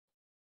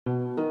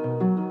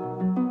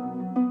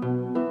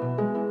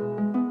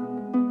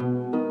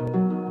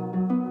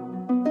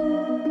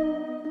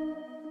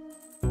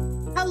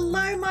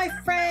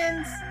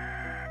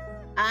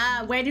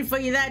Waited for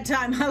you that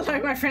time.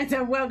 Hello, my friends,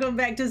 and welcome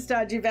back to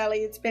Stardew Valley.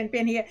 It's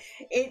Ben here.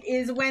 It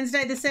is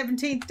Wednesday, the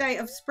 17th day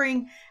of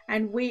spring,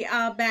 and we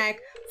are back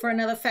for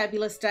another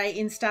fabulous day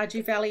in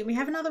Stardew Valley. We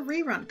have another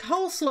rerun.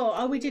 Coleslaw.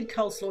 Oh, we did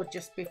coleslaw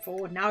just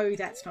before. No,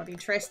 that's not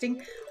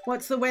interesting.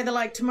 What's the weather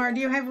like tomorrow? Do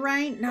you have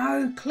rain?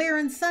 No, clear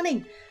and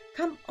sunny.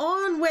 Come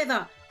on,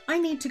 weather. I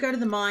need to go to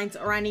the mines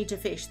or I need to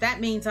fish. That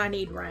means I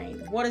need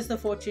rain. What does the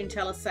fortune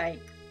teller say?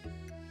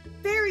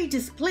 Very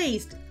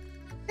displeased.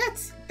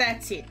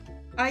 That's it.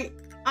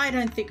 I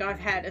don't think I've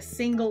had a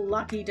single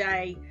lucky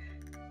day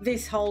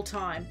this whole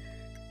time.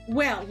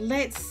 Well,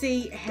 let's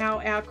see how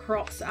our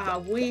crops are.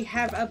 We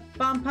have a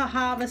bumper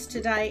harvest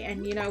today,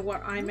 and you know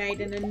what? I made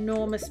an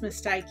enormous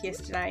mistake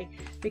yesterday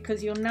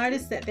because you'll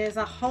notice that there's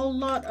a whole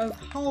lot of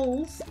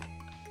holes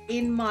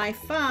in my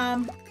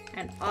farm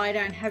and I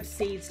don't have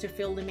seeds to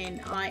fill them in.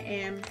 I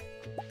am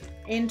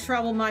in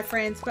trouble, my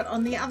friends, but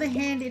on the other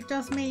hand, it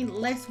does mean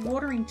less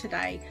watering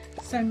today.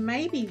 So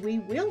maybe we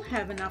will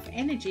have enough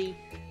energy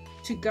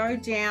to go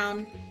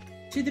down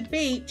to the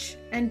beach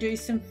and do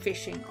some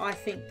fishing. I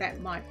think that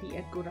might be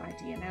a good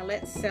idea. Now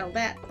let's sell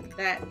that.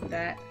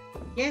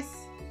 Yes.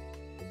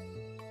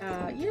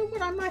 You know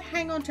what? I might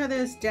hang on to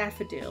those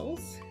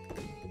daffodils.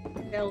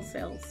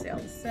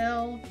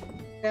 Sell,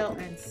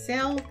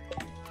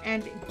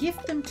 and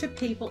gift them to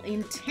people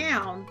in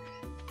town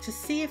to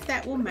see if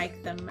that will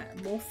make them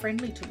more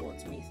friendly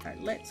towards me. So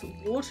let's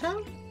water.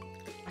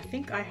 I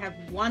think I have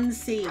one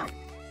seed.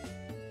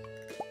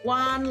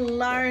 One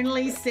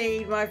lonely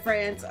seed, my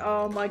friends.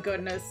 Oh my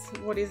goodness.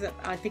 What is it?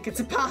 I think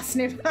it's a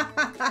parsnip.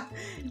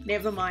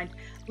 Never mind.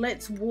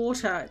 Let's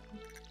water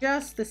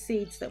just the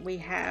seeds that we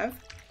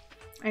have.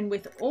 And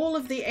with all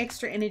of the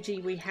extra energy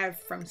we have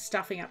from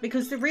stuffing up,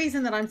 because the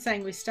reason that I'm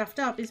saying we stuffed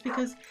up is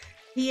because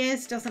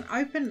Pierre's doesn't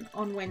open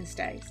on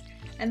Wednesdays.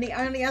 And the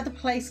only other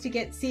place to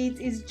get seeds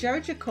is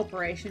Joja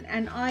Corporation.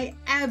 And I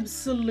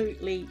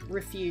absolutely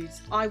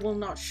refuse. I will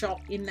not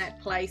shop in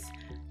that place.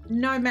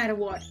 No matter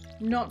what,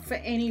 not for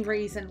any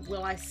reason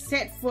will I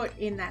set foot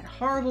in that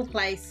horrible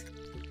place.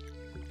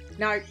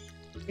 No,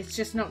 it's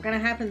just not going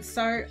to happen.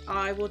 So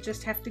I will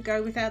just have to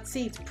go without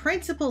seeds.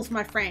 Principles,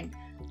 my friend.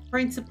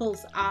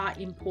 Principles are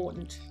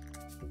important.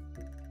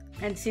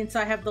 And since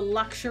I have the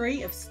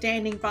luxury of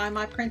standing by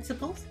my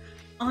principles,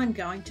 I'm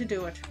going to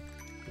do it.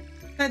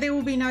 So there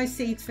will be no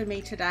seeds for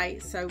me today.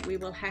 So we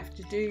will have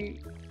to do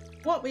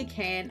what we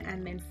can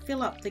and then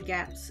fill up the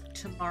gaps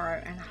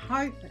tomorrow and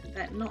hope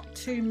that not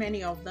too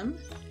many of them,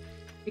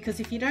 because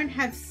if you don't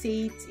have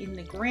seeds in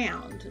the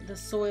ground, the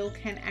soil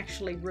can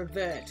actually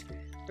revert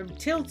from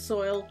tilled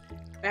soil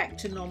back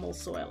to normal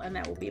soil, and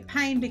that will be a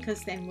pain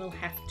because then we'll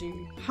have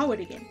to hoe it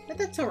again. But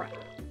that's all right.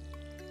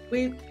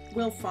 We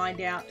will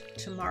find out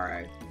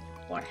tomorrow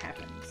what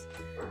happens.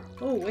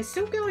 Oh, we're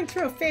still going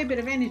through a fair bit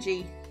of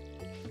energy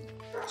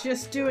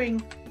just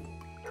doing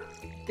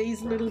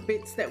these little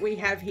bits that we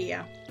have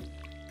here.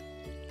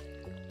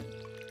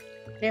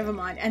 Never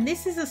mind. And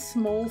this is a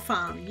small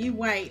farm. You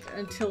wait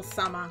until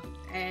summer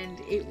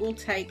and it will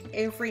take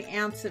every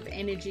ounce of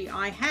energy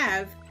I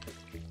have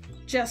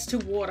just to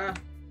water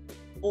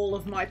all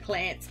of my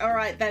plants. All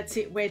right, that's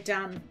it. We're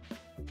done.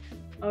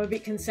 I'm a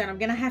bit concerned. I'm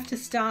going to have to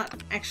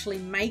start actually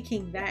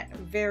making that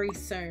very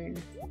soon.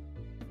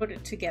 Put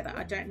it together.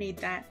 I don't need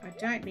that. I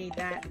don't need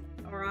that.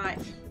 All right.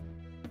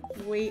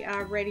 We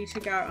are ready to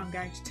go. I'm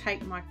going to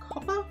take my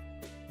copper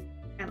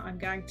and I'm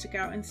going to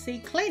go and see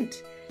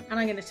Clint. And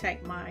I'm going to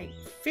take my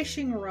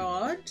fishing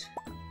rod.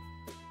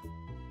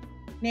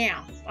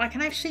 Now, I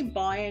can actually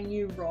buy a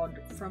new rod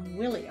from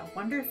Willie. I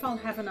wonder if I'll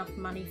have enough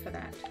money for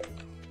that.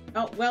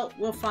 Oh, well,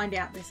 we'll find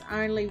out. There's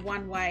only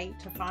one way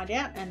to find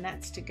out, and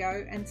that's to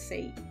go and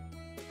see.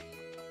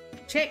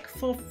 Check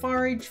for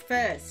forage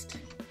first.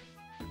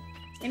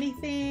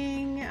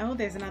 Anything? Oh,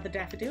 there's another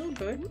daffodil.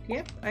 Good.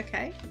 Yep.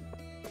 Okay.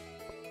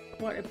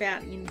 What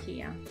about in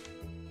here?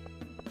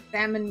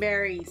 Salmon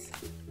berries.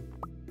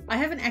 I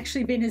haven't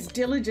actually been as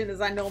diligent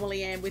as I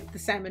normally am with the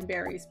salmon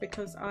berries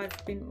because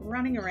I've been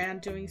running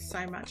around doing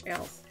so much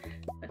else.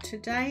 But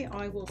today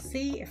I will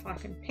see if I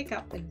can pick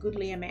up a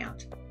goodly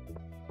amount.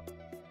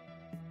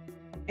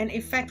 And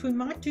in fact, we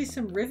might do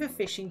some river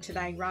fishing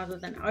today rather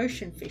than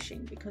ocean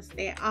fishing, because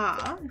there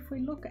are, if we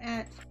look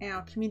at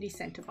our community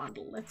centre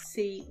bundle, let's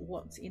see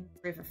what's in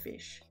river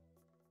fish.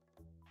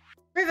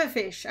 River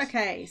fish,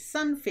 okay,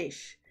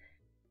 sunfish.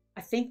 I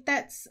think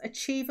that's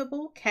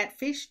achievable.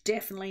 Catfish,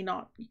 definitely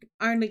not. You can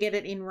only get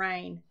it in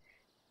rain.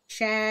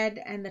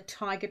 Shad and the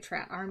tiger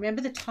trout. I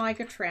remember the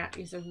tiger trout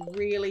is a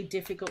really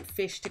difficult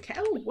fish to catch.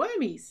 Oh,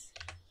 wormies.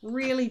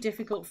 Really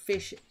difficult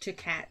fish to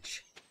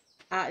catch,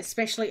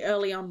 especially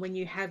early on when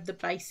you have the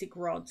basic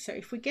rod. So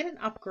if we get an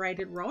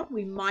upgraded rod,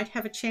 we might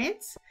have a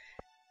chance.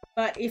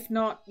 But if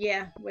not,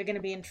 yeah, we're going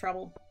to be in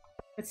trouble.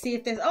 Let's see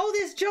if there's... Oh,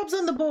 there's jobs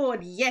on the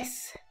board.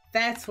 Yes,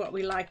 that's what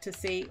we like to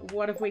see.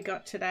 What have we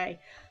got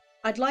today?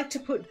 I'd like to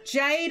put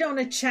jade on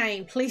a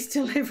chain. Please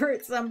deliver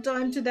it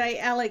sometime today,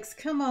 Alex.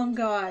 Come on,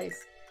 guys.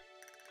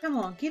 Come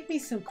on, give me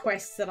some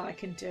quests that I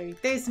can do.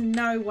 There's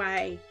no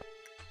way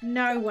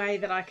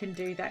that I can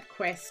do that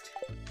quest.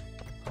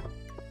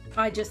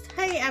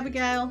 Hey,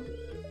 Abigail.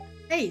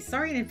 Hey,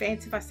 sorry in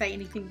advance if I say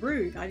anything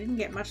rude. I didn't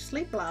get much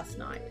sleep last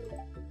night.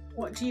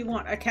 What do you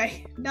want?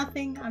 Okay,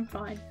 nothing. I'm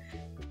fine.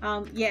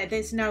 Yeah,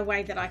 there's no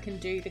way that I can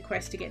do the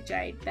quest to get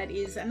jade. That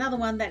is another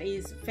one that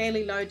is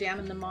fairly low down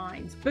in the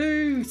mines.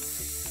 Boo!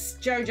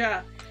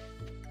 Joja.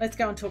 Let's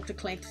go and talk to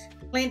Clint.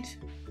 Clint,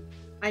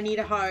 I need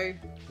a hoe.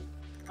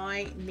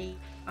 I need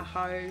a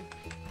hoe.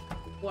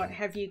 What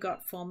have you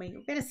got for me?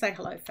 We better say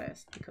hello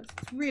first because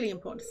it's really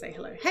important to say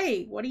hello.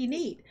 Hey, what do you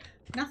need?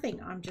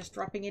 Nothing. I'm just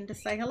dropping in to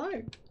say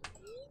hello.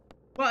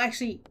 Well,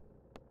 actually,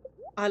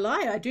 I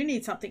lie. I do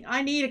need something.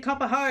 I need a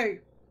copper hoe.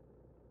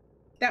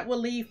 That will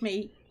leave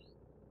me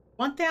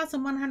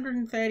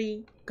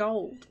 1,130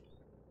 gold.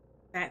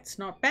 That's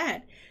not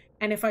bad.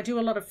 And if I do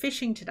a lot of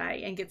fishing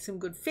today and get some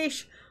good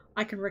fish,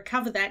 I can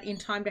recover that in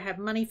time to have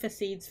money for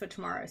seeds for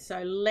tomorrow.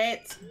 So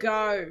let's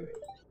go.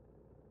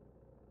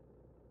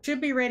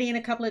 Should be ready in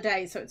a couple of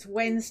days. So it's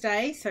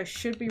Wednesday, so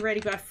should be ready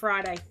by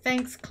Friday.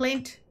 Thanks,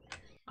 Clint.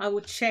 I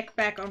will check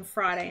back on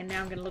Friday, and now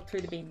I'm going to look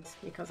through the bins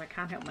because I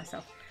can't help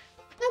myself.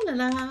 La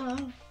la la.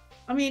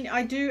 I mean,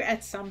 I do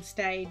at some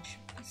stage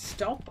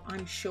stop,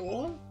 I'm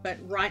sure, but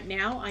right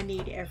now I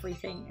need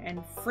everything,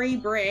 and free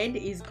bread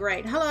is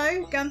great.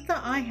 Hello, Gunther.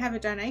 I have a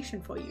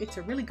donation for you. It's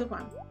a really good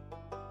one.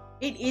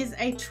 It is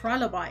a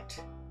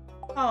trilobite.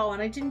 Oh,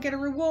 and I didn't get a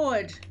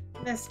reward.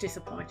 That's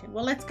disappointing.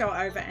 Well, let's go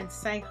over and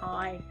say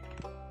hi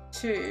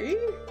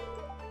to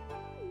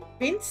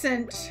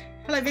Vincent.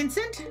 Hello,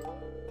 Vincent.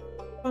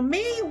 For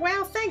me?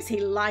 Wow, thanks. He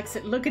likes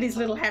it. Look at his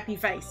little happy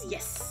face.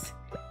 Yes.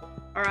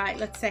 All right,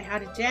 let's say hi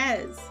to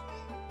Jazz.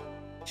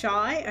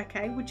 Shy.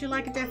 Okay, would you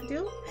like a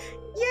daffodil?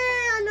 Yeah,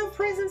 I love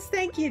presents.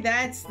 Thank you.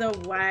 That's the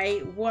way.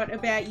 What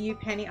about you,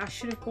 Penny? I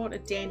should have bought a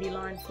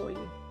dandelion for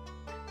you.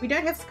 We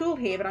don't have school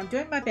here, but I'm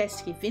doing my best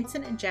to give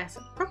Vincent and Jazz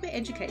a proper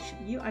education.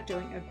 You are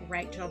doing a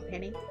great job,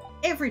 Penny.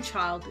 Every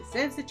child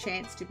deserves a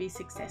chance to be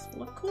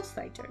successful. Of course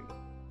they do.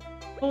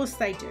 Of course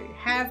they do.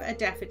 Have a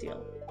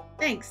daffodil.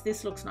 Thanks,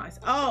 this looks nice.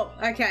 Oh,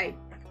 okay.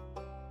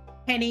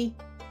 Penny,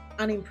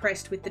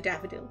 unimpressed with the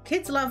daffodil.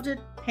 Kids loved it.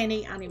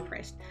 Penny,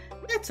 unimpressed.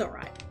 That's all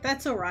right.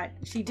 That's all right.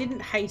 She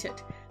didn't hate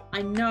it.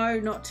 I know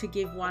not to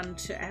give one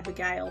to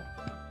Abigail.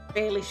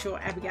 Fairly sure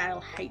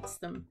Abigail hates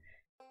them.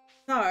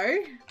 So,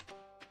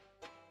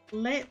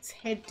 let's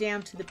head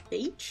down to the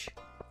beach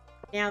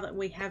now that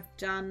we have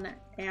done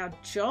our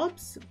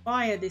jobs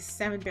via this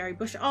salmonberry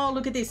bush. Oh,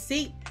 look at this.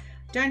 See,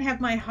 don't have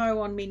my hoe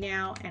on me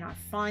now, and I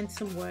find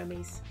some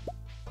wormies.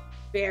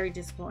 Very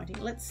disappointing.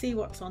 Let's see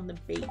what's on the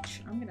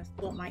beach. I'm going to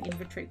sort my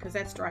inventory because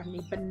that's driving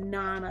me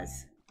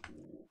bananas.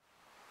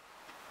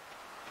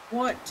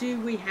 What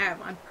do we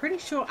have? I'm pretty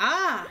sure.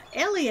 Ah,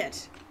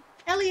 Elliot.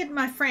 Elliot,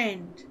 my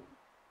friend. Can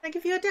I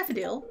give you a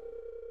daffodil?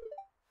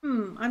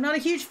 I'm not a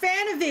huge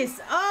fan of this.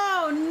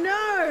 Oh,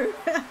 no.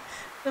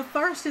 The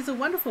forest is a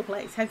wonderful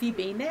place. Have you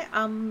been there?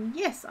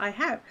 Yes, I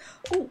have.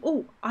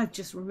 Oh, I've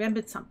just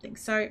remembered something.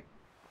 So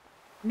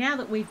now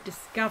that we've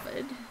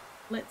discovered,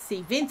 let's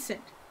see,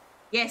 Vincent.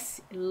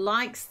 Yes,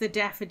 likes the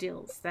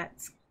daffodils.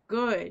 That's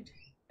good.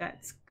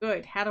 That's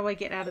good. How do I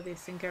get out of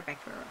this and go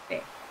back to her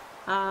right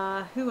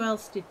there? Who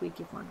else did we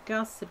give one?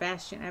 Gus,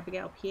 Sebastian,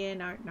 Abigail, Pierre.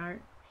 No.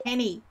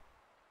 Penny.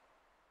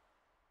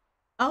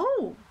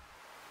 Oh.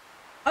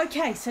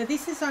 Okay, so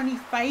this is only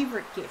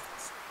favourite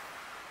gifts.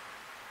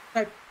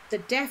 So the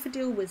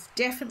daffodil was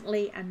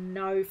definitely a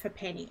no for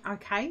Penny.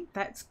 Okay,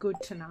 that's good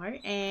to know.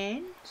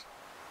 And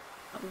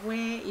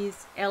where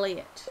is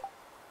Elliot?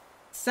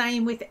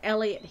 Same with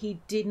Elliot. He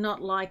did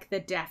not like the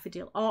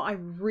daffodil. Oh, I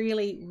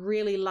really,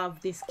 really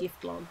love this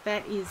gift log.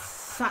 That is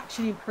such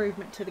an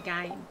improvement to the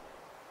game.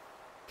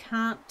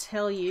 Can't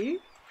tell you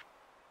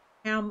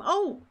how...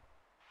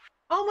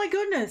 Oh my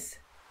goodness.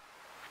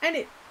 And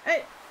it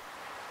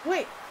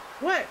wait,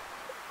 what?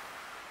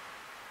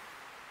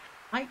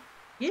 Like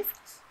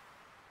gifts?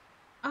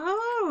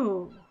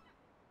 Oh,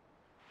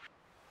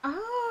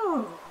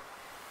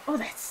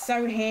 that's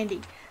so handy.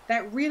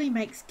 That really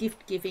makes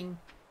gift giving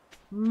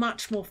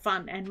much more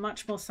fun and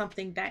much more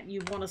something that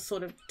you want to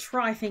sort of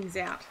try things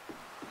out.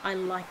 I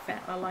like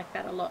that. I like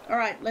that a lot. All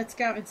right, let's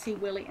go and see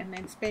Willie and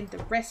then spend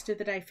the rest of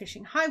the day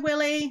fishing. Hi,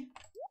 Willie.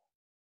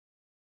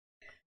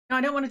 No,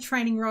 I don't want a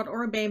training rod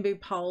or a bamboo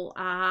pole.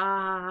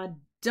 Ah,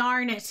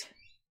 darn it.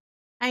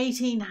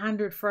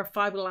 1,800 for a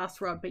fiberglass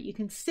rod, but you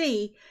can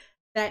see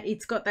that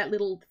it's got that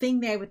little thing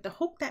there with the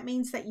hook. That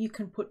means that you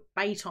can put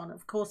bait on.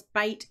 Of course,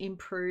 bait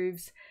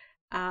improves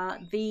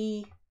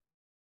the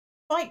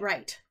bite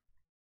rate.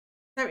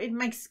 So it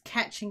makes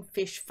catching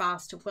fish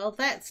faster. Well,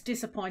 that's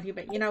disappointing,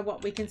 but you know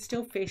what? We can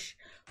still fish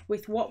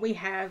with what we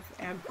have,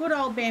 our good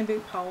old bamboo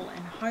pole,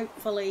 and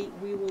hopefully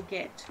we will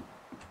get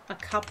a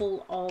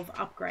couple of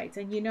upgrades.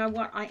 And you know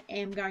what? I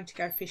am going to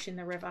go fish in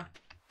the river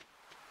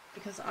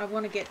because I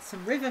want to get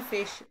some river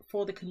fish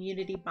for the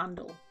community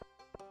bundle.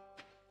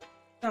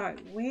 So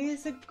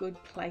where's a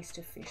good place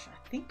to fish?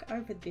 I think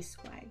over this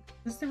way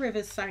because the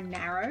river's so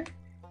narrow.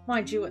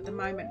 Mind you, at the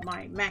moment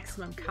my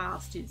maximum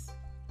cast is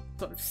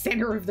sort of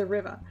center of the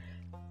river.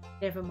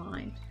 Never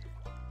mind.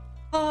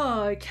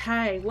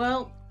 Okay,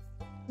 well,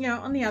 You know,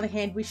 on the other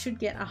hand, we should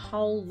get a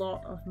whole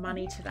lot of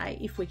money today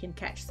if we can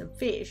catch some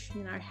fish.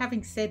 You know,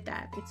 having said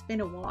that, it's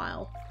been a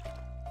while.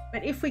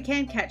 But if we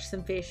can catch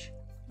some fish,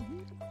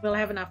 we'll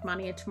have enough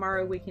money, and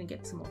tomorrow we can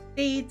get some more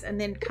seeds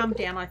and then come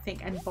down, I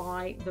think, and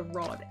buy the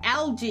rod.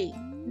 Algae!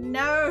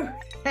 No,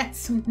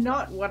 that's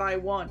not what I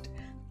want.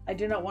 I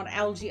do not want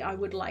algae. I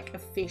would like a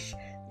fish.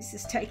 This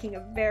is taking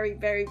a very,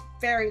 very,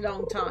 very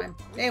long time.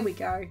 There we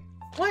go.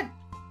 What?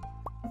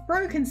 A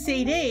broken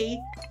CD?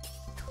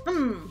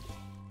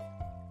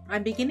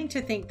 I'm beginning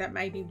to think that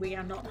maybe we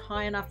are not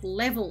high enough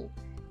level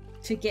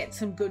to get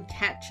some good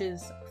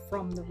catches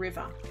from the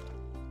river.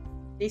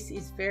 This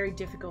is very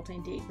difficult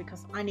indeed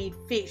because I need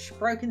fish.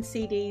 Broken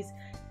CDs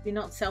do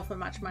not sell for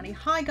much money.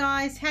 Hi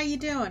guys, how you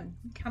doing?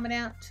 Coming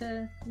out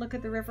to look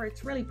at the river.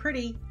 It's really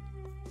pretty.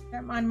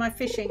 Don't mind my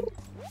fishing.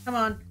 Come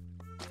on.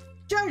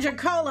 Joja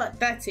Cola!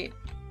 That's it.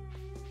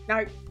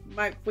 No,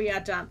 we are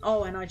done.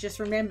 Oh, and I just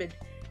remembered.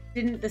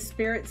 Didn't the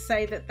spirits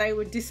say that they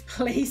were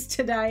displeased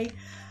today?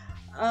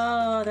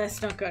 Oh,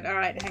 that's not good. All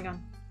right, hang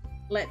on.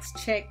 Let's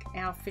check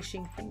our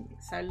fishing thing.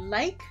 So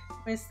lake,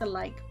 where's the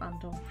lake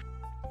bundle?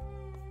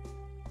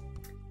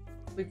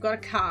 We've got a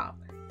carp.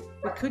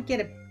 We could get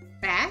a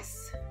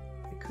bass.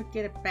 We could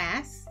get a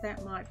bass.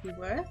 That might be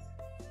worth.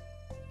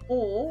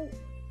 Or,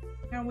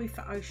 how are we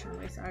for ocean?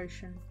 Where's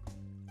ocean?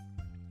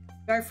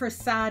 Go for a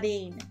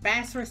sardine.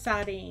 Bass or a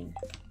sardine?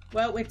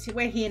 Well,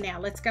 we're here now.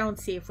 Let's go and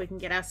see if we can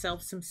get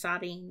ourselves some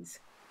sardines.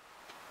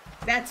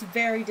 That's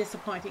very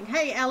disappointing.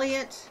 Hey,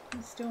 Elliot.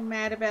 You still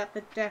mad about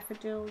the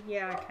daffodil?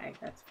 Yeah, okay.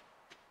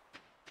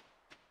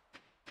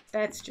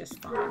 That's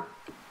just fine.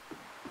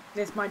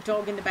 There's my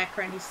dog in the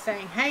background. He's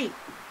saying, hey,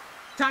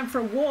 time for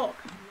a walk.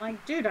 I'm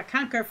like, dude, I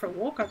can't go for a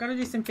walk. I've got to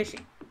do some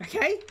fishing.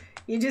 Okay?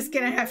 You're just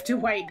going to have to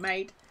wait,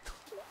 mate.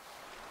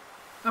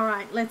 All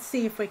right, let's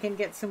see if we can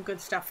get some good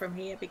stuff from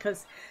here,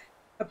 because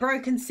a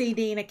broken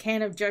CD and a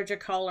can of Joja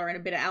Cola and a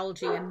bit of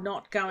algae are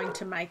not going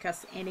to make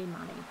us any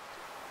money.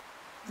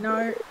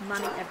 No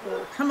money at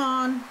all. Come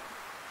on.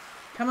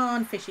 Come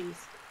on,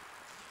 fishies.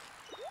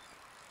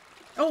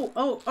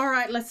 Oh, all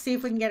right, let's see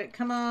if we can get it.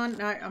 Come on.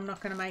 No, I'm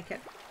not going to make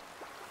it.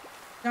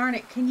 Darn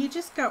it, can you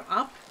just go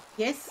up?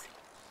 Yes,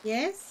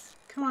 yes.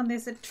 Come on,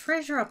 there's a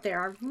treasure up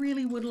there. I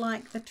really would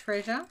like the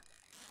treasure.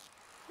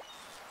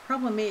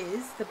 Problem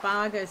is, the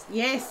bar goes,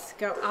 yes,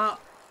 go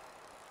up.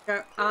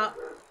 Go up.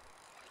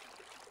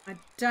 I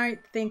don't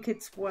think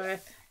it's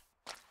worth.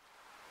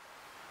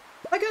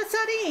 I got a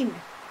sardine!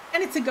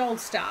 And it's a gold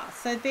star,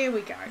 so there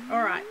we go.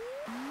 All right.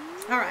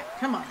 All right,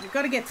 come on. We've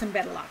got to get some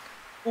better luck.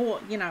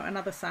 Or, you know,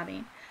 another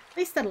sardine. At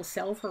least that'll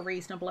sell for a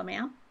reasonable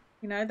amount.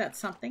 You know, that's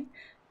something.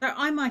 So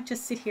I might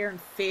just sit here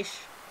and fish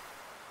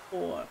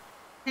for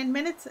 10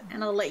 minutes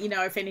and I'll let you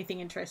know if anything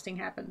interesting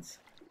happens.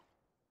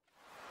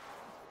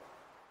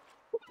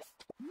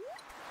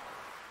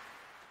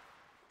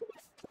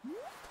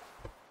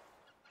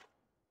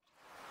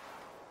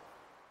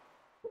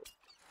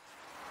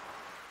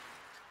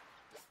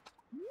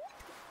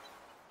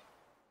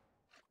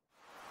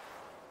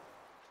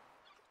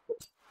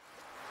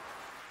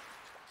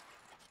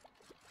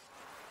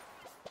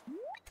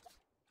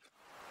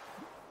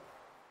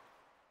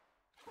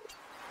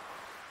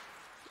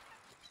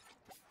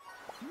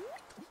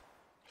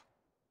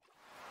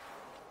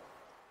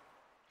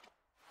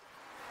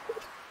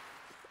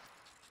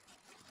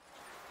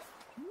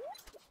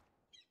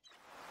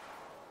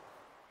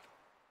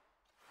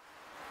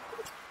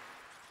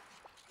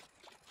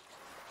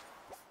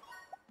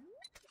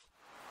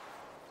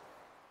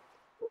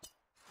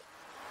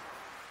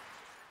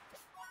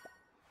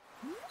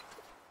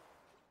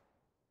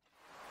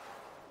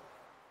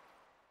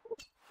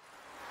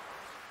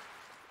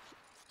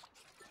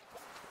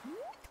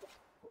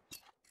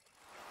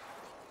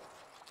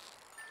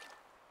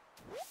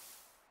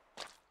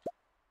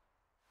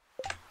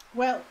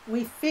 Well,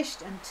 we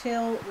fished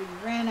until we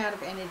ran out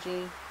of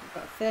energy. We've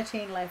got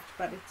 13 left,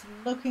 but it's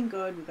looking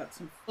good. We've got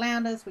some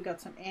flounders, we've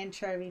got some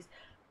anchovies.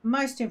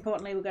 Most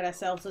importantly, we've got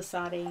ourselves a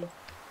sardine.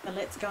 So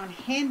let's go and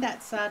hand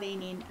that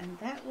sardine in, and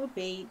that will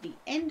be the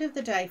end of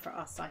the day for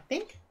us, I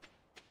think.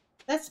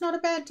 That's not a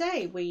bad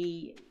day.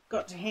 We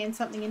got to hand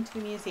something into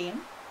the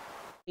museum.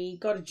 We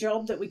got a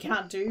job that we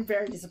can't do,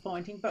 very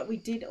disappointing, but we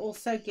did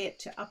also get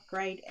to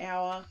upgrade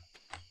our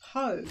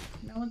hoe.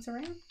 No one's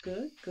around?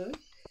 Good, good.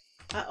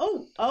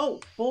 Oh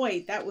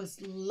boy, that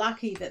was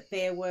lucky that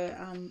there were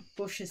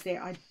bushes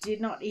there. I did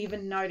not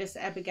even notice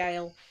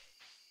Abigail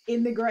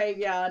in the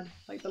graveyard,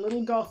 like the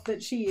little goth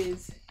that she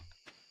is.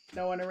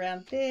 No one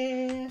around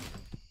there.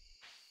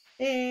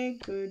 There,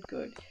 good,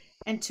 good.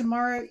 And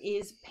tomorrow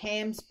is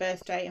Pam's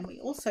birthday, and we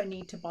also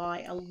need to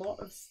buy a lot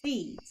of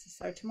seeds.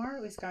 So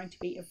tomorrow is going to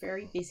be a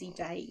very busy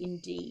day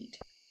indeed.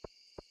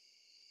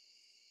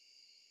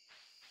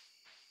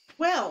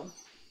 Well,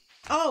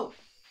 oh,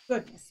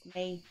 goodness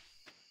me.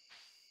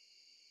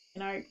 You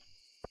know, it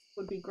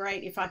would be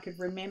great if I could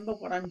remember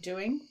what I'm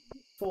doing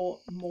for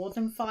more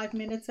than 5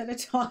 minutes at a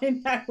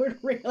time. That would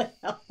really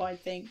help, I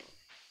think.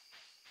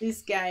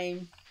 This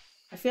game,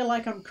 I feel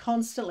like I'm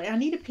constantly, I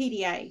need a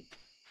PDA.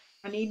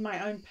 I need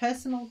my own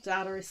personal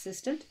data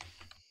assistant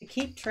to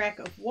keep track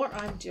of what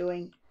I'm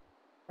doing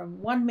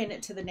from 1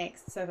 minute to the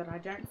next so that I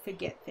don't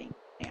forget things.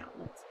 Now,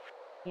 let's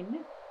in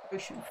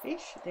ocean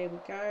fish. There we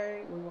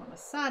go. We want a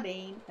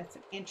sardine. That's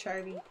an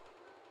anchovy.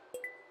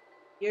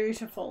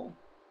 Beautiful.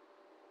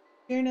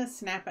 Tuna,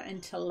 snapper,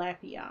 and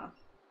tilapia.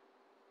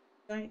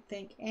 Don't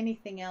think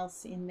anything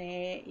else in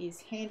there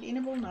is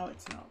hand-innable. No,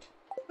 it's not.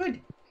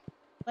 Good.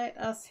 Let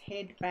us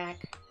head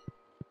back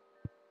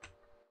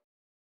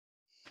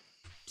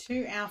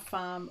to our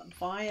farm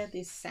via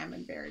this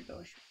salmonberry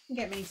bush. Didn't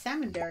get many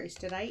salmon berries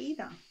today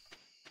either.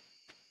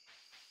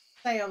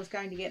 Say I was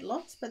going to get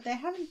lots, but there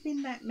haven't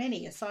been that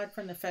many aside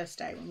from the first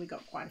day when we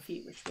got quite a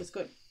few, which was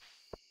good.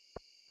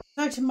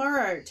 So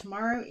tomorrow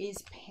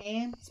is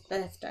Pam's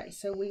birthday,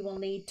 so we will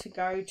need to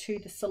go to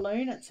the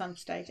saloon at some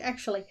stage.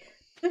 Actually,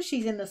 because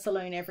she's in the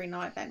saloon every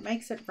night, that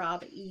makes it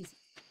rather easy.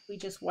 We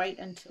just wait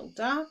until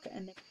dark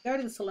and then we go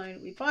to the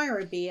saloon, we buy her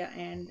a beer,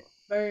 and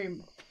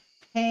boom,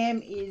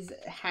 Pam is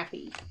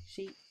happy.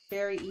 She's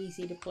very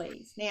easy to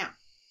please. Now,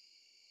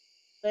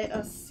 let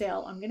us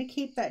sell. I'm going to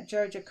keep that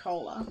Joja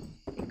Cola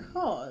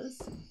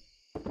because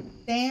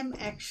Sam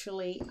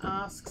actually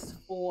asks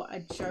for a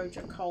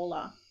Joja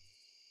Cola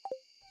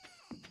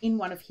in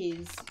one of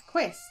his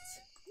quests.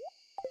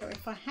 So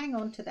if I hang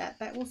on to that,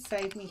 that will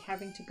save me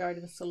having to go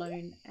to the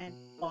saloon and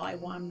buy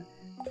one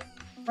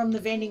from the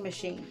vending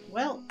machine.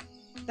 Well,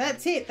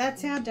 that's it.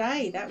 That's our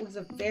day. That was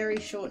a very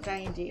short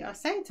day indeed. I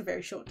say it's a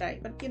very short day,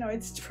 but you know,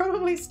 it's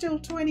probably still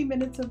 20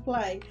 minutes of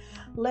play.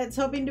 Let's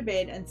hop into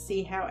bed and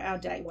see how our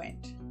day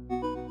went.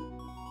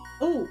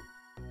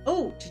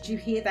 Oh, did you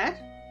hear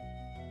that?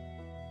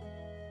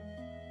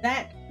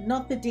 That,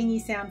 not the dingy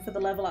sound for the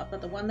level up,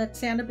 but the one that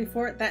sounded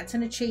before it, that's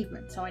an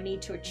achievement. So I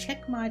need to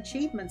check my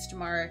achievements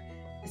tomorrow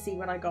to see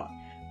what I got.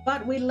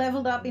 But we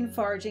leveled up in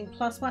foraging,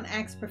 +1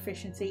 axe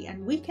proficiency,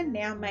 and we can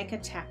now make a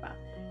tapper.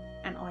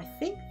 And I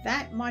think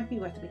that might be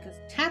worth it because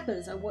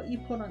tappers are what you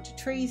put onto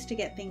trees to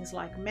get things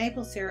like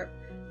maple syrup,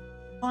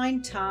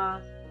 pine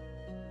tar,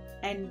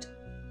 and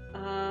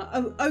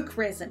oak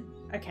resin.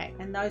 Okay,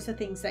 and those are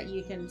things that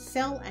you can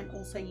sell and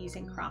also use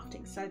in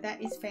crafting. So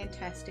that is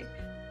fantastic.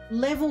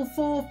 Level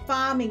 4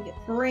 farming,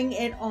 bring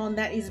it on.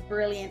 That is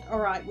brilliant. All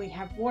right, we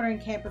have watering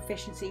can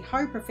proficiency,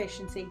 hoe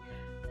proficiency.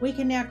 We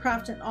can now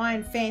craft an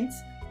iron fence.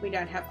 We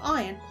don't have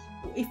iron.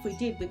 If we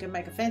did, we could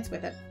make a fence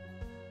with it.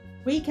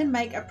 We can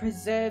make a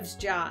preserves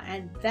jar,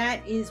 and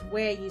that is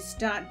where you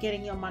start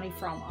getting your money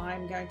from.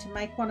 I'm going to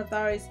make one of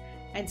those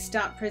and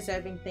start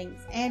preserving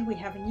things. And we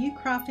have a new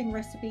crafting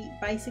recipe,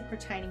 basic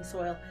retaining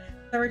soil.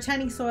 So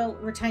retaining soil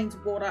retains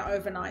water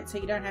overnight, so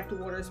you don't have to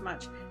water as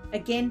much.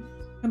 Again,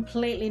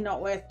 completely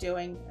not worth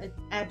doing. An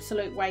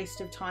absolute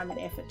waste of time and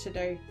effort to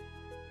do.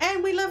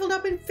 And we leveled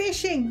up in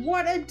fishing.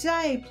 What a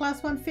day.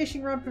 +1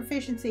 fishing rod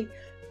proficiency.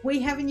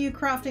 We have a new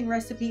crafting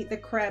recipe, the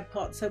crab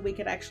pot, so we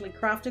could actually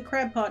craft a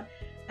crab pot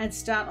and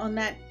start on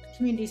that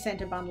community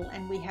center bundle.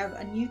 And we have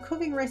a new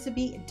cooking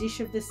recipe, dish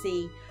of the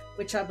sea,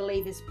 which I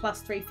believe is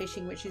 +3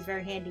 fishing, which is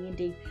very handy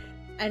indeed.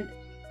 And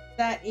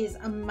that is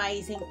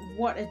amazing.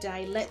 What a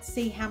day. Let's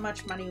see how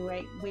much money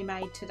we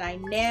made today.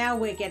 Now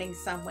we're getting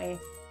somewhere.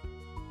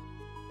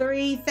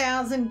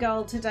 3,000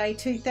 gold today,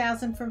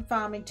 2,000 from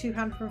farming,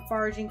 200 from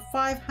foraging,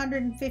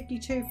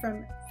 552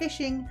 from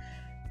fishing,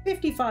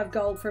 55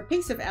 gold for a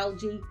piece of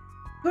algae.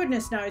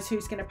 Goodness knows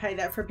who's going to pay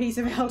that for a piece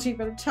of algae,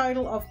 but a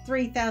total of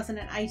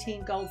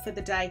 3,018 gold for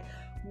the day.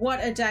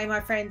 What a day, my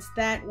friends.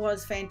 That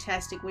was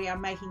fantastic. We are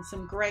making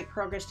some great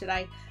progress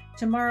today.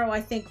 Tomorrow, I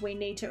think we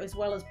need to, as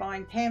well as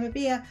buying Pam a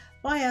beer,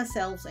 buy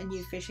ourselves a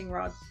new fishing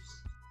rod.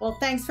 Well,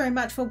 thanks very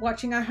much for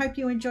watching. I hope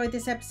you enjoyed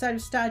this episode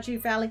of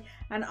Stardew Valley,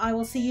 and I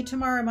will see you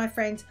tomorrow, my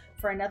friends,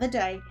 for another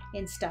day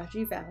in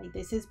Stardew Valley.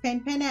 This is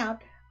Pen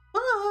out.